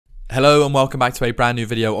Hello and welcome back to a brand new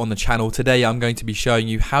video on the channel. Today I'm going to be showing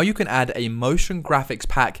you how you can add a motion graphics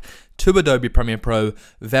pack to Adobe Premiere Pro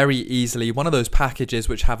very easily. One of those packages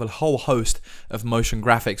which have a whole host of motion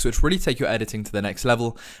graphics which really take your editing to the next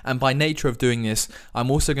level. And by nature of doing this, I'm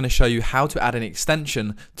also going to show you how to add an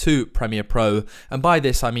extension to Premiere Pro. And by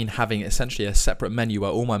this I mean having essentially a separate menu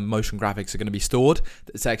where all my motion graphics are going to be stored.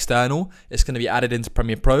 It's external. It's going to be added into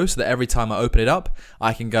Premiere Pro so that every time I open it up,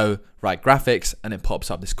 I can go right graphics and it pops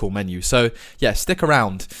up this cool menu. So yeah, stick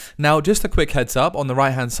around. Now just a quick heads up, on the right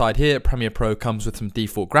hand side here, Premiere Pro comes with some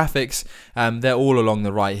default graphics. They're all along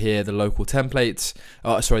the right here, the local templates,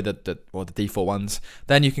 the default ones.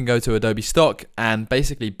 Then you can go to Adobe Stock and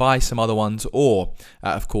basically buy some other ones, or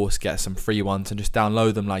of course get some free ones and just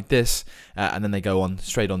download them like this, and then they go on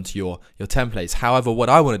straight onto your templates. However, what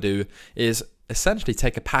I want to do is essentially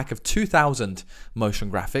take a pack of 2,000 motion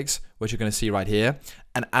graphics, which you're going to see right here,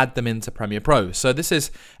 and add them into Premiere Pro. So this is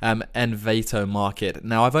Envato Market.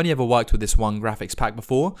 Now I've only ever worked with this one graphics pack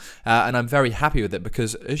before, and I'm very happy with it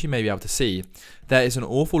because, as you may be able to see, there is an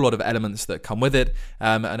awful lot of elements that come with it,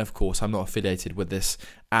 and of course I'm not affiliated with this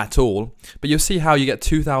at all, but you'll see how you get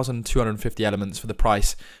 2,250 elements for the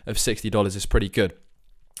price of $60 is pretty good.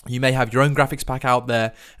 You may have your own graphics pack out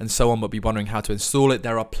there and so on, but be wondering how to install it.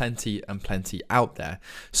 There are plenty and plenty out there.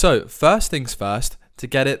 So first things first, to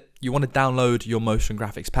get it, you want to download your motion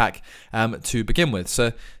graphics pack to begin with.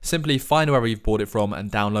 So simply find wherever you've bought it from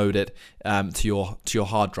and download it to your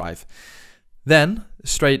hard drive. Then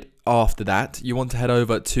straight after that, you want to head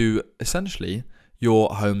over to essentially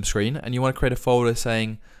your home screen and you want to create a folder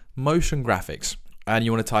saying motion graphics, and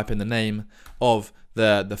you want to type in the name of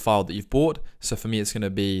the file that you've bought. So for me it's going to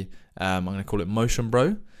be I'm going to call it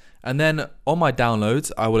MotionBro, and then on my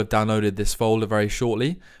downloads I will have downloaded this folder very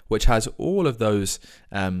shortly, which has all of those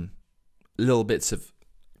little bits of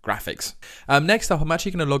graphics. Next up, I'm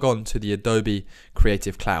actually going to log on to the Adobe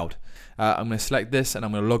Creative Cloud. I'm going to select this and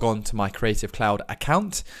I'm going to log on to my Creative Cloud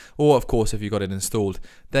account, or of course if you've got it installed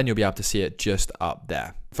then you'll be able to see it just up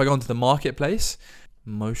there. If I go onto the marketplace,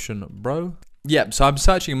 MotionBro. Yeah, so I'm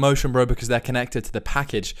searching MotionBro because they're connected to the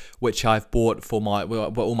package which I've bought for my where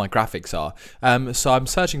all my graphics are. So I'm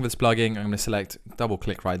searching for this plugin. I'm going to select, double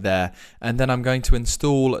click right there, and then I'm going to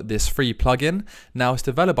install this free plugin. Now it's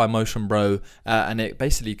developed by MotionBro, and it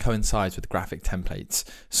basically coincides with graphic templates.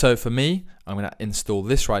 So for me, I'm going to install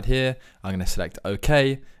this right here. I'm going to select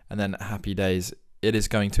OK, and then happy days. It is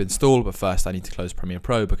going to install, but first I need to close Premiere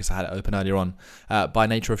Pro because I had it open earlier on by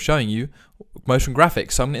nature of showing you motion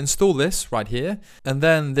graphics. So I'm going to install this right here, and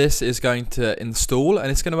then this is going to install,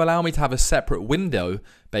 and it's going to allow me to have a separate window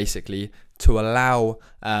basically to allow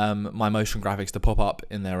my motion graphics to pop up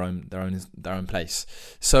in their own place.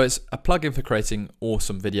 So it's a plugin for creating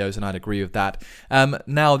awesome videos, and I'd agree with that.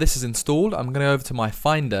 Now this is installed. I'm going to go over to my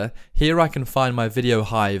Finder. Here I can find my Video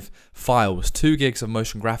Hive files, 2 gigs of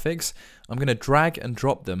motion graphics. I'm going to drag and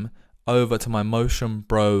drop them over to my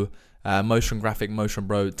MotionBro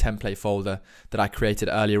MotionBro template folder that I created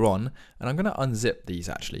earlier on, and I'm going to unzip these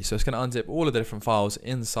actually. So it's going to unzip all of the different files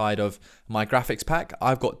inside of my graphics pack.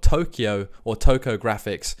 I've got Tokyo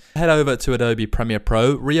graphics. Head over to Adobe Premiere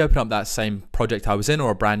Pro, reopen up that same project I was in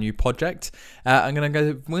or a brand new project. I'm going to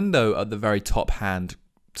go to window at the very top hand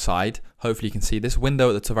side. Hopefully you can see this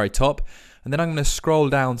window at the very top. And then I'm going to scroll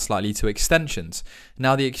down slightly to extensions.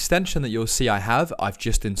 Now the extension that you'll see I've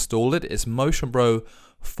just installed it, is MotionBro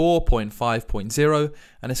 4.5.0,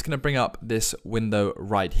 and it's going to bring up this window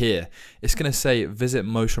right here. It's going to say visit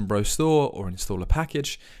MotionBro store or install a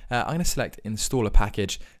package. I'm going to select install a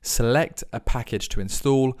package, select a package to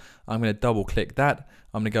install. I'm going to double click that.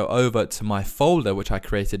 I'm going to go over to my folder which I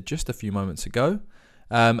created just a few moments ago,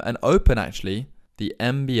 and open actually the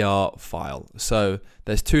MBR file. So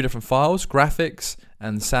there's 2 different files, graphics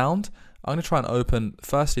and sound. I'm going to try and open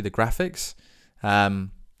firstly the graphics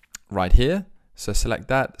right here. So select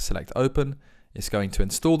that, select open. It's going to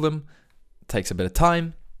install them. It takes a bit of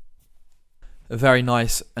time. A very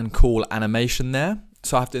nice and cool animation there.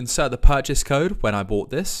 So I have to insert the purchase code when I bought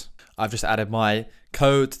this. I've just added my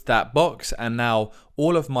code to that box, and now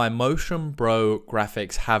all of my MotionBro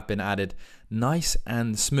graphics have been added nice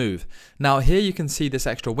and smooth. Now here you can see this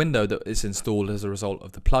extra window that is installed as a result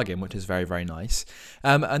of the plugin, which is very, very nice.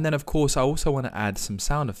 And then of course I also want to add some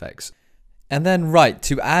sound effects. And then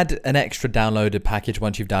to add an extra downloaded package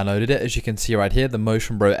once you've downloaded it, as you can see right here, the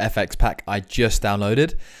MotionBro FX pack I just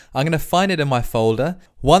downloaded, I'm going to find it in my folder.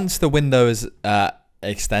 Once the window is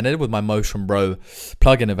extended with my MotionBro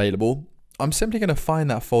plugin available, I'm simply going to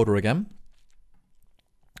find that folder again,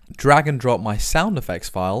 drag and drop my sound effects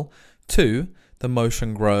file to the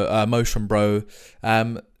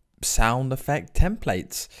MotionBro sound effect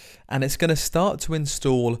templates, and it's going to start to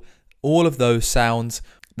install all of those sounds.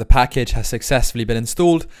 The package has successfully been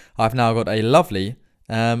installed. I've now got a lovely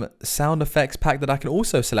sound effects pack that I can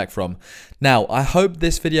also select from. Now, I hope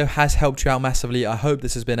this video has helped you out massively. I hope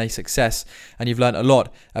this has been a success and you've learned a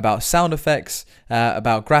lot about sound effects,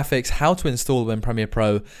 about graphics, how to install them in Premiere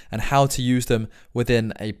Pro, and how to use them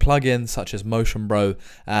within a plugin such as MotionBro.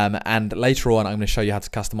 And later on, I'm going to show you how to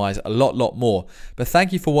customize a lot more. But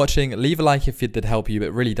thank you for watching. Leave a like if it did help you.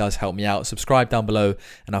 It really does help me out. Subscribe down below,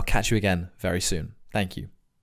 and I'll catch you again very soon. Thank you.